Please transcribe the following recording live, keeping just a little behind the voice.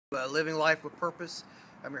Living Life with Purpose.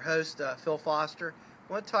 I'm your host, Phil Foster.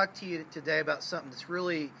 I want to talk to you today about something that's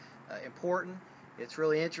really important. It's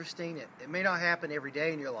really interesting. It may not happen every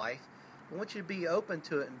day in your life. I want you to be open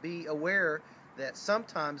to it and be aware that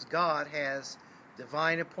sometimes God has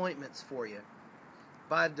divine appointments for you.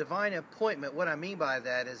 By divine appointment, what I mean by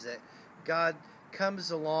that is that God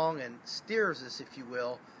comes along and steers us, if you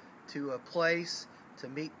will, to a place to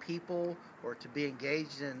meet people or to be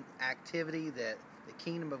engaged in activity that the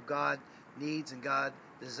kingdom of God needs and God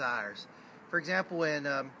desires. For example, in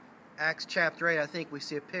Acts chapter 8, I think we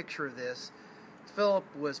see a picture of this. Philip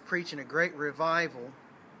was preaching a great revival.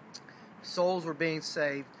 Souls were being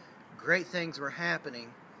saved. Great things were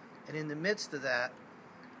happening. And in the midst of that,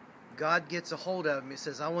 God gets a hold of him. He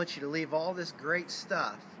says, I want you to leave all this great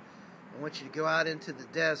stuff. I want you to go out into the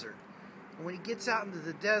desert. And when he gets out into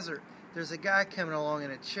the desert, there's a guy coming along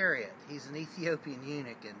in a chariot. He's an Ethiopian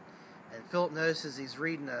eunuch, and Philip notices he's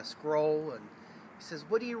reading a scroll, and he says,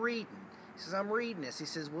 what are you reading? He says, I'm reading this. He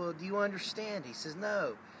says, well, do you understand? He says,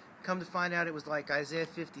 no. Come to find out it was like Isaiah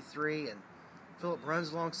 53, and Philip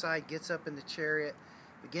runs alongside, gets up in the chariot,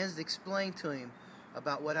 begins to explain to him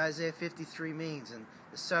about what Isaiah 53 means and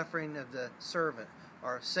the suffering of the servant,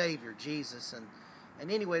 our Savior, Jesus.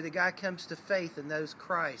 And anyway, the guy comes to faith and knows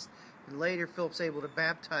Christ, and later Philip's able to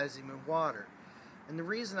baptize him in water. And the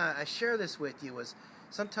reason I share this with you is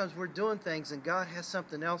sometimes we're doing things and God has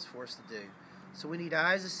something else for us to do. So we need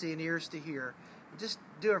eyes to see and ears to hear. And just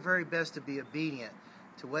do our very best to be obedient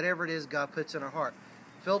to whatever it is God puts in our heart.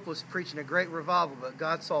 Philip was preaching a great revival, but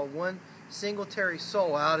God saw one solitary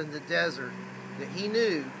soul out in the desert that he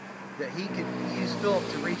knew that he could use Philip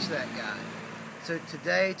to reach that guy. So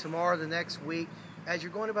today, tomorrow, the next week, as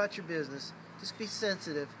you're going about your business, just be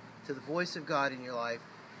sensitive to the voice of God in your life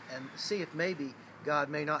and see if maybe God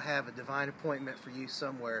may not have a divine appointment for you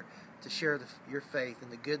somewhere to share your faith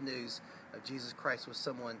and the good news of Jesus Christ with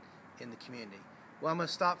someone in the community. Well, I'm going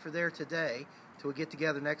to stop for there today till we get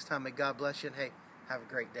together next time. May God bless you, and hey, have a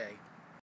great day.